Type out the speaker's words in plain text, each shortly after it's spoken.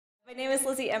My name is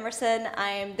Lizzie Emerson.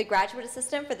 I'm the graduate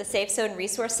assistant for the Safe Zone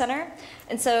Resource Center.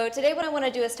 And so today what I want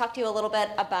to do is talk to you a little bit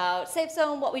about Safe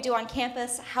Zone, what we do on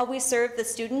campus, how we serve the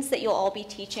students that you'll all be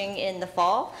teaching in the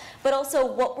fall, but also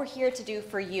what we're here to do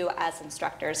for you as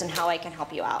instructors and how I can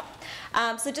help you out.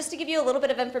 So just to give you a little bit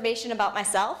of information about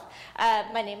myself,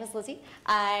 my name is Lizzie.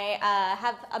 I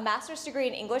have a master's degree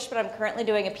in English, but I'm currently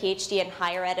doing a PhD in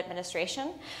higher ed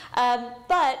administration.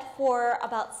 But for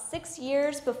about 6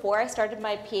 years before I started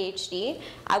my PhD,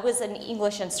 I was an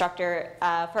English instructor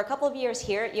for a couple of years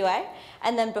here at UA,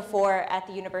 and then before at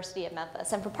the University of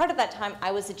Memphis. And for part of that time,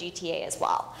 I was a GTA as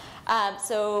well.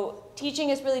 So teaching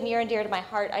is really near and dear to my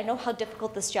heart. I know how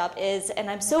difficult this job is, and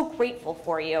I'm so grateful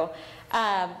for you.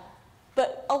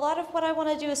 But a lot of what I want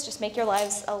to do is just make your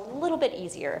lives a little bit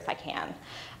easier if I can.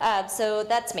 So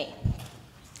that's me.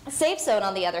 Safe Zone,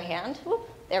 on the other hand,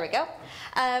 there we go,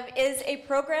 is a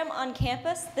program on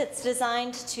campus that's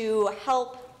designed to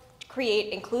help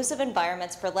create inclusive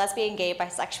environments for lesbian, gay,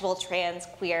 bisexual, trans,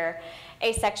 queer,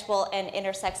 asexual, and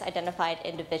intersex identified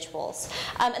individuals.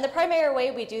 And the primary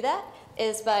way we do that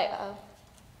is by,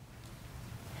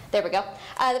 there we go.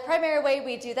 The primary way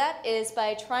we do that is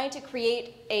by trying to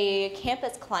create a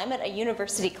campus climate, a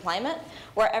university climate,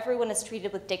 where everyone is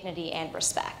treated with dignity and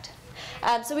respect.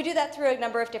 So we do that through a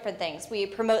number of different things. We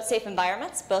promote safe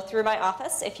environments, both through my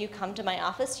office. If you come to my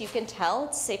office, you can tell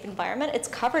it's a safe environment. It's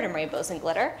covered in rainbows and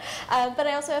glitter. But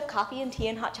I also have coffee and tea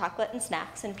and hot chocolate and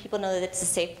snacks, and people know that it's a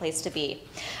safe place to be.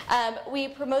 We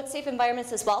promote safe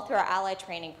environments as well through our Ally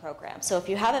Training Program. So if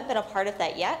you haven't been a part of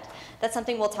that yet, that's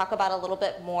something we'll talk about a little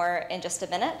bit more in just a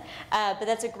minute. But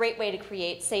that's a great way to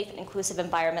create safe and inclusive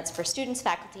environments for students,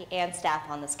 faculty, and staff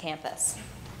on this campus.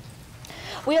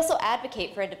 We also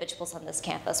advocate for individuals on this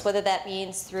campus, whether that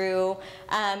means through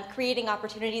creating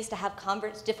opportunities to have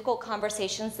difficult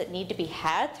conversations that need to be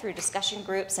had through discussion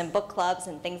groups and book clubs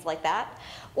and things like that,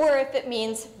 or if it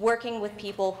means working with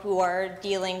people who are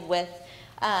dealing with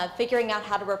figuring out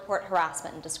how to report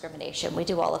harassment and discrimination. We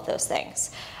do all of those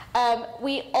things.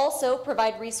 We also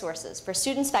provide resources for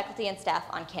students, faculty, and staff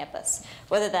on campus,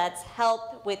 whether that's help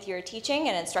with your teaching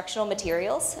and instructional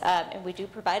materials, and we do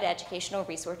provide educational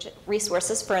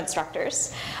resources for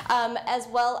instructors, as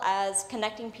well as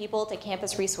connecting people to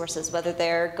campus resources, whether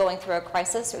they're going through a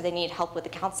crisis or they need help with the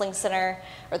counseling center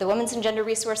or the Women's and Gender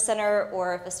Resource Center,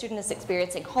 or if a student is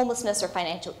experiencing homelessness or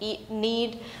financial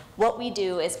need. What we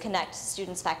do is connect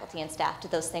students, faculty, and staff to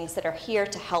those things that are here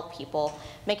to help people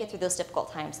make it through those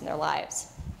difficult times in their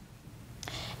lives.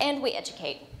 And we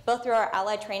educate, both through our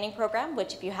Ally Training Program,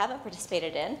 which if you haven't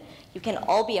participated in, you can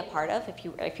all be a part of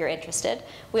if you're interested.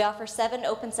 We offer 7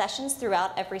 open sessions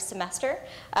throughout every semester,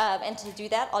 and to do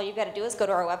that, all you've got to do is go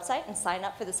to our website and sign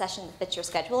up for the session that fits your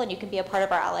schedule, and you can be a part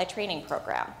of our Ally Training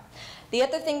Program. The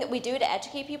other thing that we do to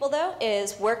educate people, though,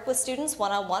 is work with students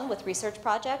one-on-one with research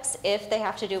projects if they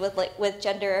have to do with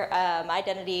gender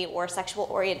identity or sexual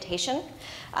orientation.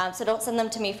 So don't send them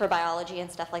to me for biology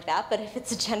and stuff like that, but if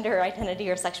it's a gender identity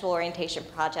or sexual orientation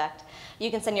project,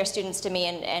 you can send your students to me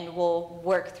and we'll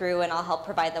work through and I'll help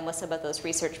provide them with some of those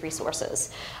research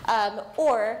resources.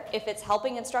 Or if it's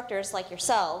helping instructors like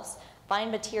yourselves find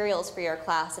materials for your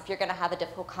class if you're going to have a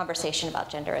difficult conversation about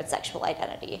gender and sexual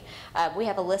identity. We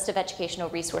have a list of educational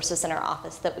resources in our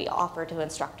office that we offer to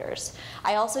instructors.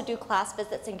 I also do class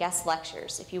visits and guest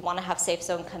lectures. If you want to have Safe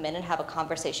Zone come in and have a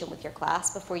conversation with your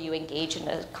class before you engage in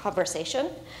a conversation,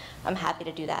 I'm happy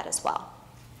to do that as well.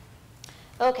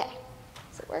 Okay.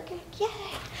 Is it working? Yay!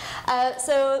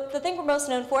 So the thing we're most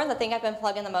known for and the thing I've been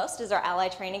plugging the most is our Ally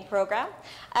Training Program.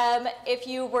 If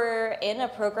you were in a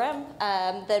program,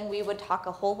 then we would talk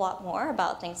a whole lot more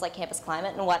about things like campus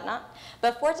climate and whatnot.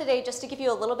 But for today, just to give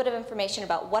you a little bit of information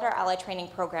about what our Ally Training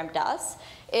Program does,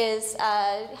 is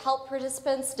help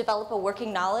participants develop a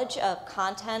working knowledge of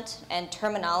content and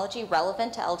terminology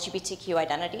relevant to LGBTQ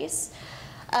identities.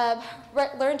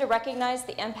 Learn to recognize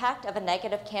the impact of a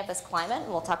negative campus climate, and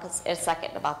we'll talk in a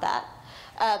second about that.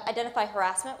 Identify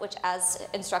harassment, which as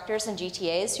instructors and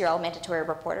GTAs, you're all mandatory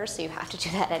reporters, so you have to do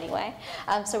that anyway.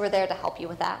 So we're there to help you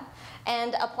with that.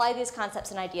 And apply these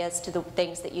concepts and ideas to the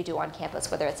things that you do on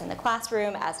campus, whether it's in the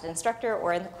classroom as an instructor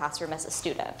or in the classroom as a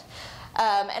student.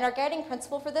 And our guiding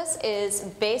principle for this is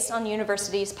based on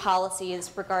universities'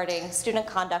 policies regarding student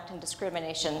conduct and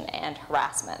discrimination and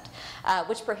harassment,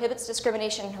 which prohibits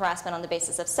discrimination and harassment on the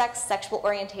basis of sex, sexual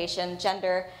orientation,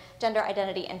 gender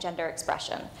identity, and gender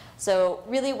expression. So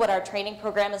really what our training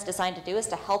program is designed to do is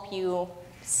to help you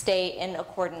stay in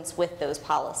accordance with those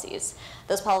policies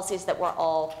that we're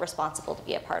all responsible to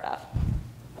be a part of.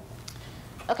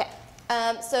 Okay.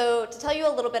 So to tell you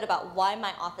a little bit about why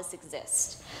my office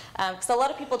exists, because a lot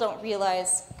of people don't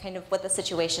realize kind of what the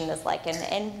situation is like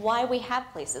and why we have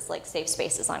places like safe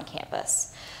spaces on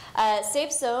campus.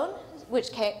 Safe Zone,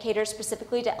 which caters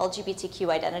specifically to LGBTQ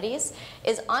identities,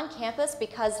 is on campus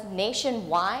because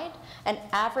nationwide, an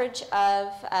average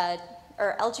of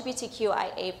or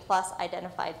LGBTQIA+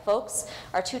 identified folks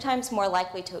are 2 times more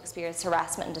likely to experience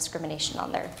harassment and discrimination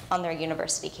on their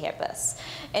university campus.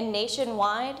 And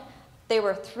nationwide, they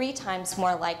were 3 times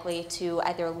more likely to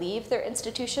either leave their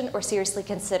institution or seriously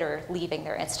consider leaving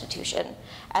their institution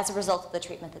as a result of the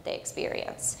treatment that they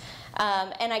experience.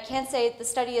 And I can say the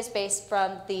study is based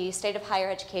from the State of Higher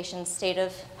Education, State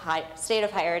of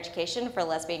Higher Education for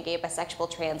lesbian, gay, bisexual,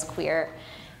 trans, queer,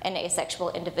 and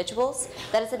asexual individuals.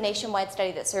 That is a nationwide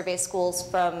study that surveys schools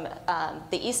from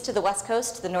the east to the west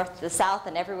coast, to the north to the south,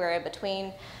 and everywhere in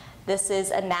between. This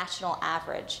is a national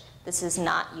average. This is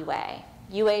not UA.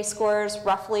 UA scores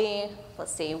roughly,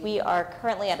 let's see, we are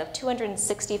currently out of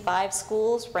 265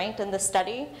 schools ranked in this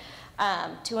study,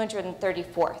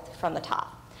 234th from the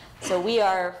top. So we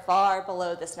are far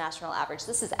below this national average.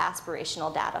 This is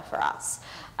aspirational data for us.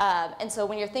 And so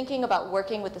when you're thinking about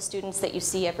working with the students that you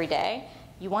see every day,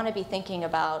 you want to be thinking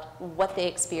about what they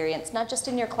experience, not just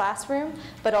in your classroom,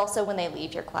 but also when they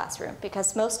leave your classroom.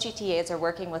 Because most GTAs are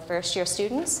working with first-year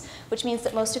students, which means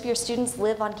that most of your students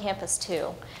live on campus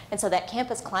too. And so that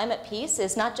campus climate piece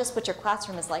is not just what your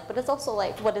classroom is like, but it's also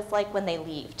like what it's like when they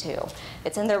leave too.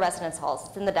 It's in their residence halls,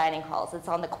 it's in the dining halls, it's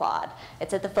on the quad,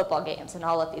 it's at the football games and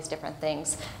all of these different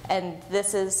things. And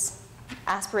this is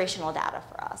aspirational data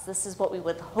for us. This is what we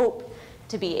would hope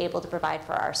to be able to provide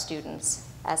for our students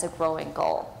as a growing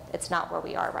goal. It's not where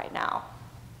we are right now.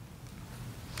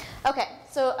 Okay,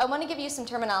 so I want to give you some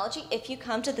terminology. If you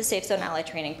come to the Safe Zone Ally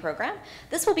Training Program,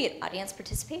 this will be an audience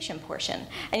participation portion,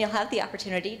 and you'll have the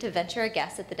opportunity to venture a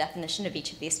guess at the definition of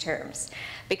each of these terms.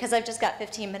 Because I've just got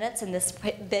 15 minutes, and this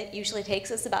bit usually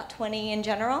takes us about 20 in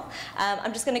general,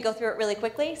 I'm just going to go through it really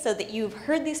quickly so that you've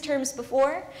heard these terms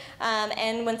before,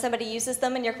 and when somebody uses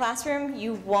them in your classroom,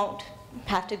 you won't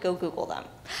have to go Google them.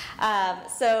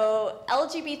 So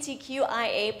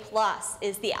LGBTQIA+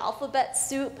 is the alphabet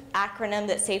soup acronym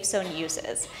that Safe Zone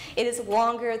uses. It is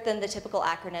longer than the typical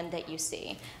acronym that you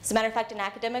see. As a matter of fact, in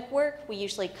academic work, we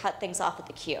usually cut things off at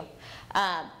the Q.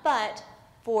 But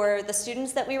for the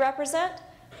students that we represent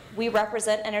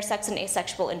intersex and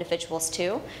asexual individuals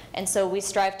too, and so we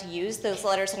strive to use those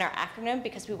letters in our acronym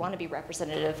because we want to be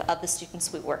representative of the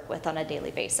students we work with on a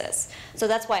daily basis. So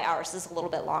that's why ours is a little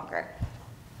bit longer.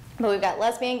 But we've got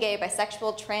lesbian, gay,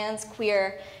 bisexual, trans,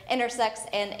 queer, intersex,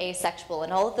 and asexual,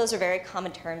 and all of those are very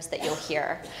common terms that you'll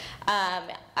hear.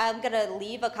 I'm going to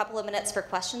leave a couple of minutes for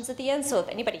questions at the end, so if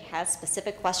anybody has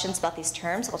specific questions about these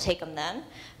terms, I'll take them then.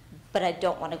 But I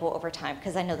don't want to go over time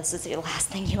because I know this is the last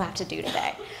thing you have to do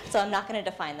today. So I'm not going to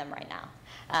define them right now.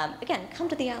 Again, come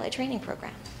to the Ally Training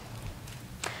Program.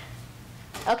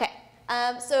 Okay,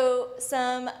 so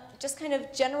some just kind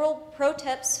of general pro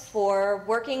tips for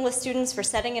working with students, for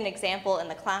setting an example in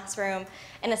the classroom,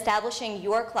 and establishing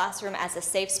your classroom as a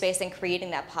safe space and creating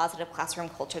that positive classroom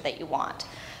culture that you want.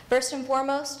 First and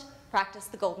foremost, practice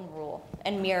the golden rule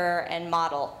and mirror and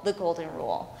model the golden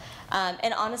rule.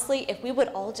 And honestly, if we would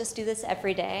all just do this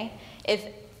every day, if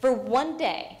for one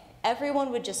day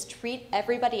everyone would just treat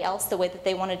everybody else the way that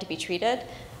they wanted to be treated,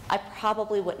 I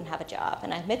probably wouldn't have a job.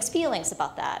 And I have mixed feelings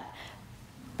about that.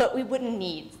 But we wouldn't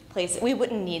need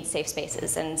safe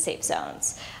spaces and safe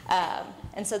zones.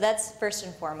 And so that's first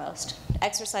and foremost.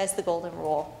 Exercise the golden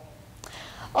rule.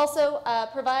 Also,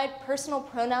 provide personal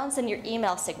pronouns in your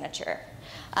email signature.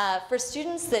 For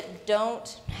students that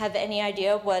don't have any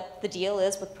idea what the deal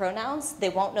is with pronouns, they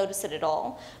won't notice it at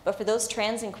all. But for those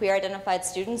trans and queer identified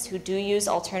students who do use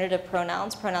alternative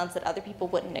pronouns, pronouns that other people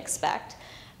wouldn't expect,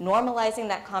 normalizing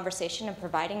that conversation and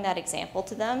providing that example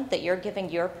to them that you're giving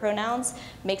your pronouns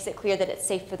makes it clear that it's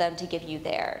safe for them to give you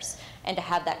theirs and to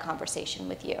have that conversation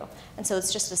with you. And so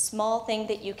it's just a small thing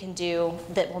that you can do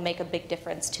that will make a big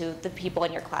difference to the people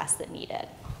in your class that need it.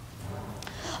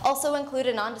 Also include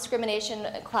a non-discrimination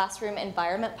classroom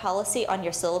environment policy on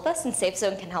your syllabus, and Safe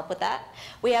Zone can help with that.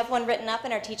 We have one written up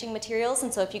in our teaching materials,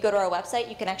 and so if you go to our website,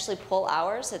 you can actually pull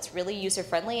ours. It's really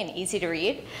user-friendly and easy to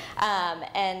read,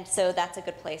 and so that's a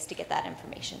good place to get that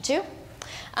information too.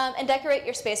 And decorate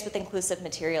your space with inclusive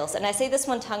materials. And I say this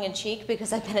one tongue-in-cheek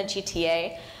because I've been a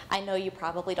GTA. I know you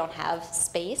probably don't have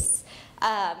space.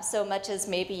 so much as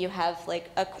maybe you have like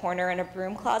a corner in a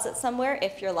broom closet somewhere,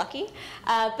 if you're lucky.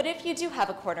 But if you do have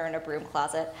a corner in a broom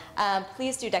closet,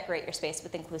 please do decorate your space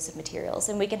with inclusive materials,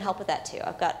 and we can help with that too.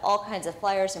 I've got all kinds of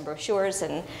flyers and brochures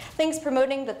and things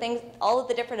promoting all of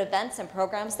the different events and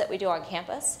programs that we do on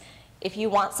campus. If you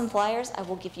want some flyers, I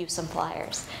will give you some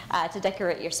flyers to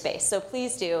decorate your space. So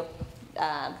please do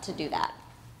to do that.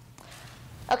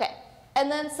 Okay,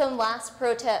 and then some last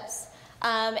pro tips.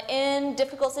 In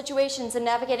difficult situations and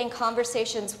navigating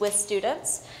conversations with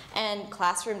students and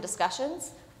classroom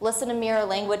discussions, listen and mirror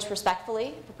language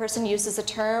respectfully. If a person uses a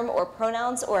term or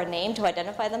pronouns or a name to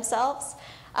identify themselves,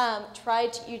 try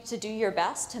to do your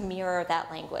best to mirror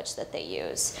that language that they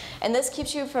use. And this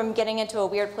keeps you from getting into a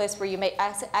weird place where you may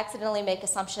accidentally make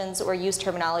assumptions or use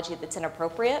terminology that's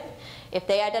inappropriate. If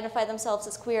they identify themselves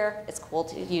as queer, it's cool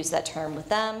to use that term with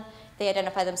them. They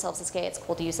identify themselves as gay, it's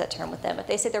cool to use that term with them. If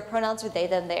they say their pronouns are they,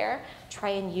 them, their, try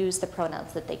and use the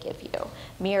pronouns that they give you.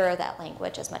 Mirror that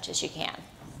language as much as you can.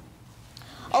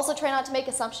 Also, try not to make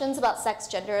assumptions about sex,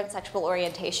 gender, and sexual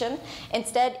orientation.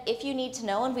 Instead, if you need to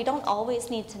know, and we don't always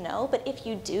need to know, but if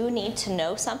you do need to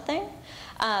know something,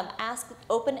 ask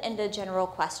open-ended general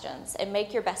questions and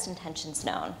make your best intentions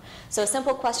known. So a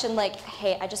simple question like,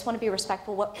 hey, I just want to be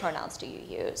respectful, what pronouns do you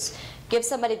use? Give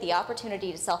somebody the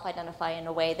opportunity to self-identify in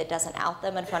a way that doesn't out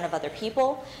them in front of other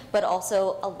people, but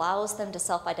also allows them to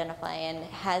self-identify and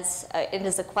it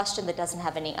is a question that doesn't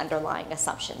have any underlying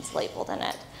assumptions labeled in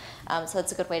it. So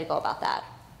it's a good way to go about that.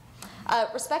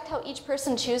 Respect how each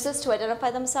person chooses to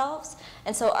identify themselves.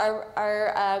 And so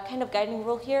our kind of guiding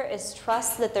rule here is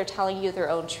trust that they're telling you their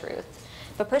own truth.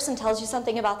 If a person tells you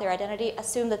something about their identity,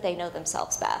 assume that they know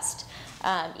themselves best.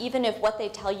 Even if what they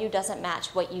tell you doesn't match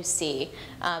what you see,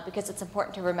 because it's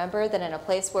important to remember that in a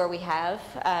place where we have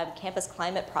campus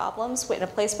climate problems, in a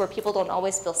place where people don't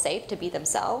always feel safe to be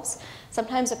themselves,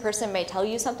 sometimes a person may tell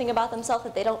you something about themselves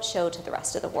that they don't show to the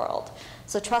rest of the world.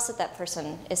 So trust that that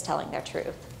person is telling their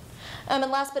truth. And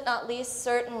last but not least,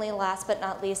 certainly last but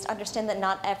not least, understand that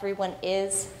not everyone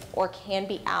is or can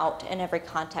be out in every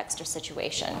context or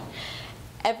situation.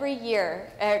 Every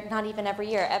year, not even every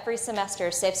year, every semester,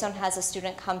 SafeZone has a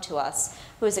student come to us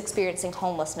who is experiencing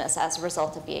homelessness as a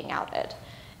result of being outed.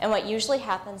 And what usually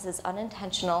happens is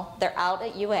unintentional. They're out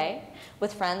at UA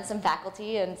with friends and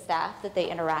faculty and staff that they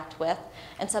interact with,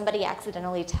 and somebody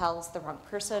accidentally tells the wrong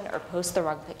person or posts the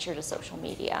wrong picture to social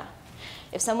media.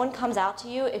 If someone comes out to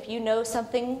you, if you know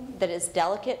something that is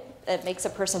delicate, that makes a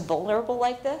person vulnerable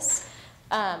like this,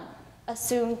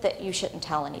 assume that you shouldn't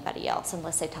tell anybody else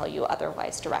unless they tell you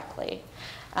otherwise directly,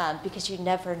 because you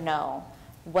never know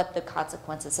what the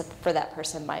consequences for that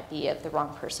person might be if the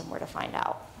wrong person were to find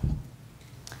out.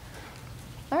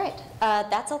 All right,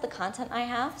 that's all the content I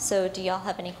have, so do y'all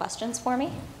have any questions for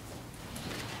me?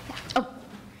 Yeah. Oh,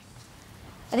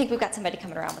 I think we've got somebody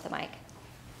coming around with a mic.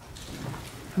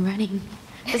 I'm running.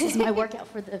 This is my workout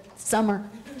for the summer.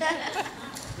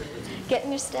 Getting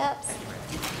your steps.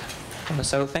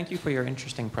 So thank you for your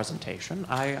interesting presentation.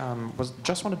 I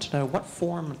just wanted to know, what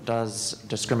form does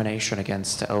discrimination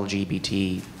against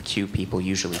LGBTQ people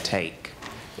usually take?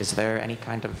 Is there any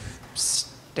kind of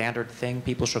standard thing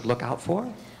people should look out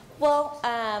for? Well,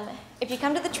 if you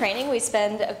come to the training, we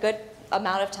spend a good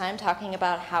amount of time talking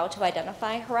about how to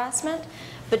identify harassment.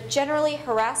 But generally,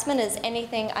 harassment is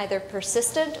anything either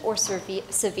persistent or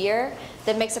severe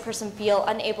that makes a person feel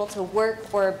unable to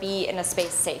work or be in a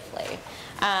space safely.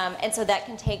 And so that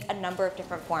can take a number of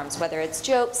different forms, whether it's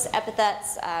jokes,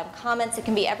 epithets, comments. It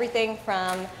can be everything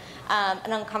from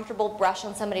an uncomfortable brush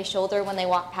on somebody's shoulder when they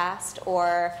walk past,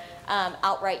 or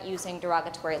outright using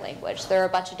derogatory language. There are a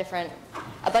bunch of different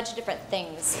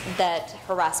things that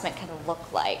harassment can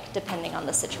look like depending on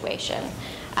the situation.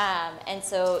 And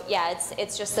so, yeah,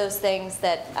 it's just those things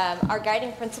that our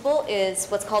guiding principle is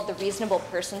what's called the reasonable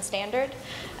person standard.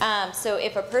 So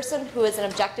if a person who is an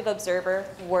objective observer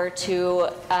were to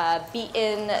be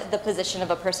in the position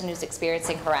of a person who's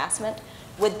experiencing harassment,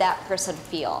 would that person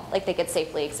feel like they could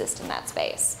safely exist in that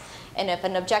space? And if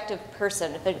an objective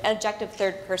person, if an objective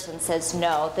third person says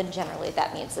no, then generally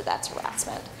that means that that's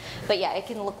harassment. But yeah, it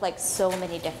can look like so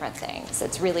many different things.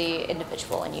 It's really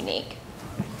individual and unique.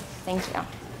 Thank you.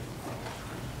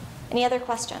 Any other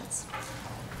questions?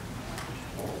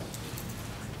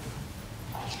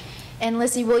 And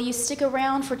Lizzie, will you stick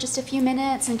around for just a few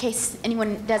minutes in case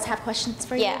anyone does have questions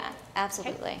for you? Yeah,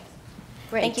 absolutely. Okay.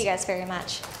 Great. Thank you guys very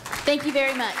much. Thank you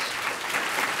very much.